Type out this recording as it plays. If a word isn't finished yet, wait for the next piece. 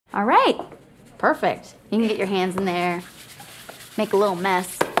All right, perfect. You can get your hands in there, make a little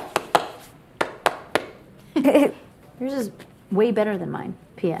mess. Yours is way better than mine,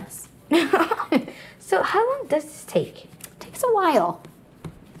 P.S. So how long does this take? It takes a while.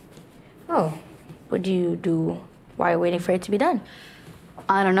 Oh, what do you do while you're waiting for it to be done?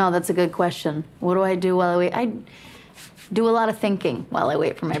 I don't know, that's a good question. What do I do while I wait? I do a lot of thinking while I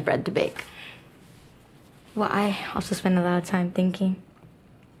wait for my bread to bake. Well, I also spend a lot of time thinking.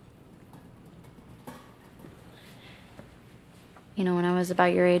 You know, when I was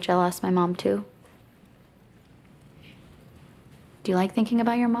about your age, I lost my mom too. Do you like thinking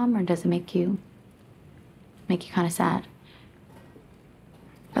about your mom, or does it make you kind of sad?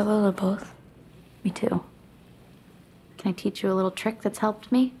 A little of both. Me too. Can I teach you a little trick that's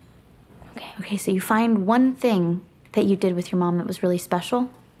helped me? Okay. Okay, so you find one thing that you did with your mom that was really special,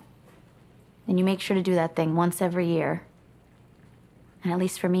 and you make sure to do that thing once every year. And at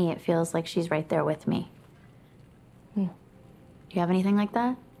least for me, it feels like she's right there with me. Hmm. Do you have anything like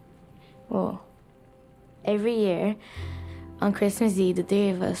that? Well, every year, on Christmas Eve, the three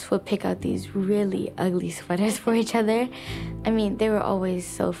of us would pick out these really ugly sweaters for each other. I mean, they were always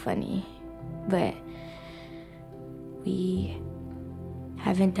so funny, but we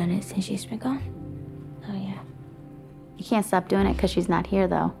haven't done it since she's been gone. Oh, yeah. You can't stop doing it because she's not here,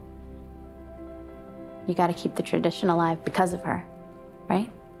 though. You gotta keep the tradition alive because of her, right?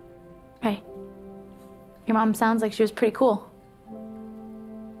 Right. Your mom sounds like she was pretty cool.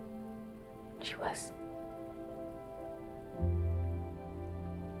 She was.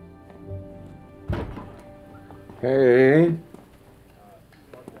 Hey.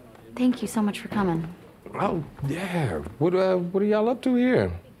 Thank you so much for coming. Oh, yeah. What are y'all up to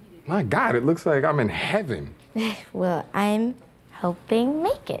here? My God, it looks like I'm in heaven. Well, I'm helping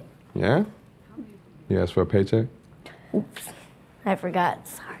make it. Yeah? You asked for a paycheck? Oops. I forgot.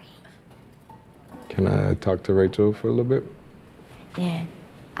 Sorry. Can I talk to Rachel for a little bit? Yeah.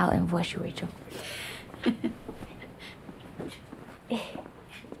 I'll invoice you, Rachel.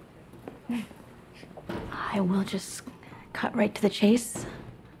 I will just cut right to the chase.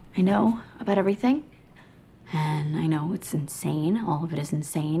 I know about everything. And I know it's insane. All of it is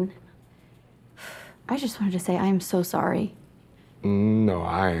insane. I just wanted to say I am so sorry. No,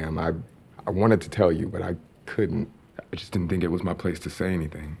 I am. I wanted to tell you, but I couldn't. I just didn't think it was my place to say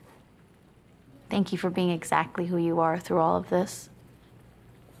anything. Thank you for being exactly who you are through all of this.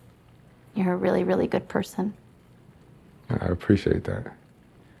 You're a really, really good person. I appreciate that.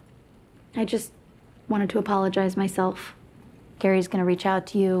 I just wanted to apologize myself. Gary's gonna reach out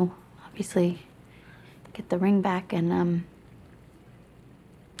to you, obviously, get the ring back, and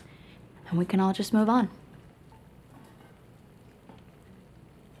we can all just move on.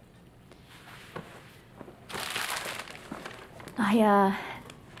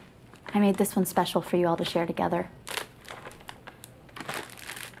 I made this one special for you all to share together.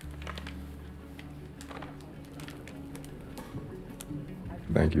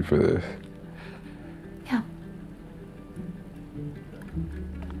 Thank you for this. Yeah.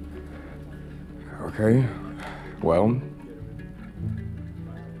 Okay. Well,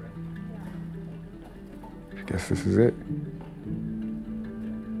 I guess this is it.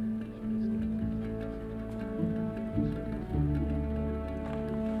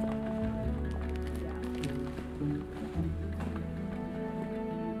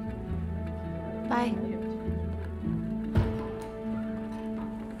 Bye.